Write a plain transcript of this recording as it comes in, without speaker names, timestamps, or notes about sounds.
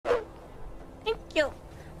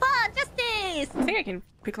I think I can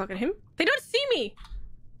picklock at him. They don't see me!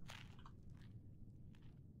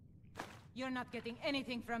 You're not getting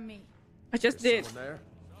anything from me. I just did. Someone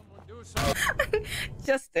do something.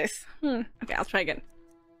 Just this. Okay, I'll try again.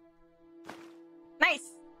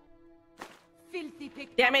 Nice! Filthy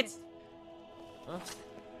pickpocket. Damn it! Huh? I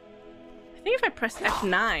think if I press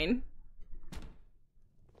F9...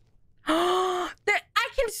 Oh, I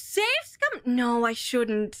can save scum? No, I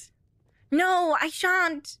shouldn't. No, I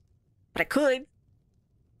shan't. But I could.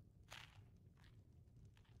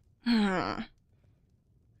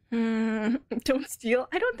 Don't steal.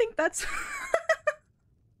 I don't think that's...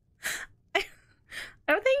 I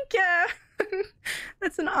don't think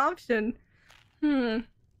that's an option. Nice.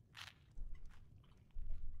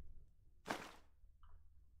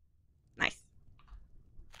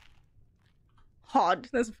 Hod.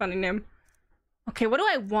 That's a funny name. Okay, what do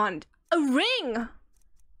I want? A ring!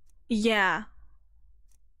 Yeah.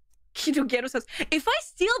 Key to Geru's house. If I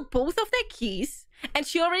steal both of their keys, and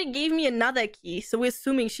she already gave me another key, so we're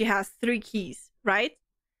assuming she has 3 keys, right?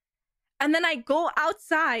 And then I go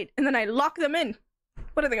outside, and then I lock them in.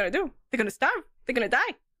 What are they gonna do? They're gonna starve. They're gonna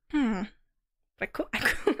die. But I could.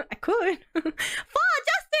 Fall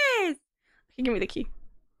justice! Okay, give me the key.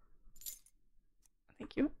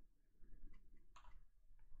 Thank you.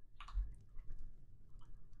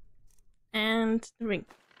 And the ring.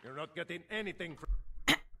 You're not getting anything from...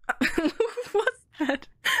 What's that?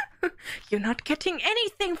 You're not getting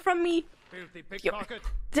anything from me. Filthy pickpocket.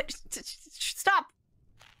 Stop!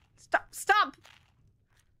 Stop!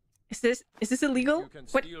 Is this illegal? You can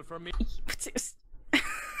What? steal from me. Is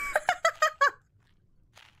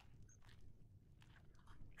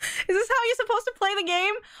this how you're supposed to play the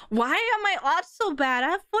game? Why are my odds so bad? I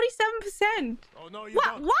have 47%. Oh no, you What?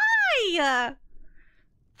 don't. Why?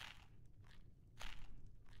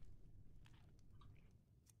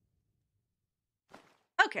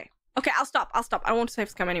 Okay, I'll stop. I won't save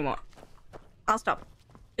scum anymore. I'll stop.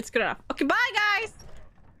 It's good enough. Okay, bye, guys!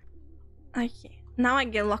 Okay, now I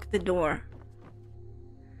can lock the door.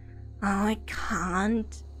 Oh, I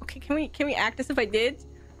can't. Okay, can we act as if I did?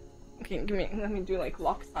 Okay, let me do like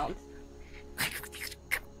lock sounds.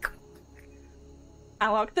 I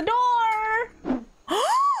locked the door!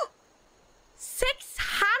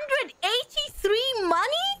 683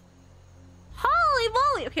 money? Holy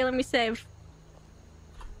moly! Okay, let me save.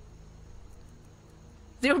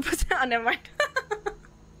 0%. Oh, never mind.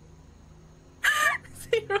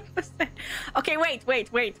 0%. Okay, wait.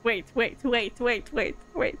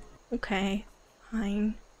 Okay,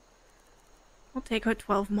 fine. I'll take her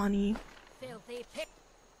 12 money. Filthy pick.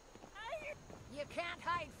 You can't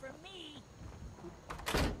hide from me.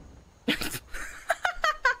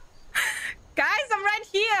 Guys, I'm right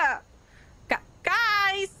here.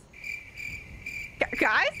 Guys.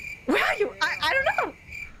 Guys, where are you? I don't know.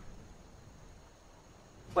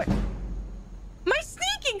 What? My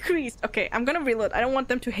sneak increased. Okay, I'm gonna reload. I don't want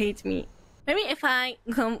them to hate me. Maybe if I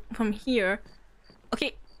come from here.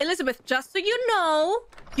 Okay, Elizabeth, just so you know,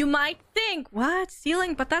 you might think, what?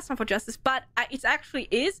 Stealing? But that's not for justice. But it actually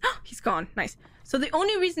is. He's gone. Nice. So the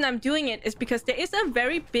only reason I'm doing it is because there's a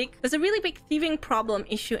really big thieving problem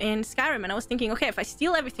issue in Skyrim. And I was thinking, okay, if I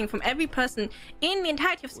steal everything from every person in the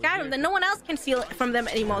entirety of Skyrim, then no one else can steal from them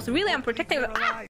anymore. So really, I'm protecting them. Ah!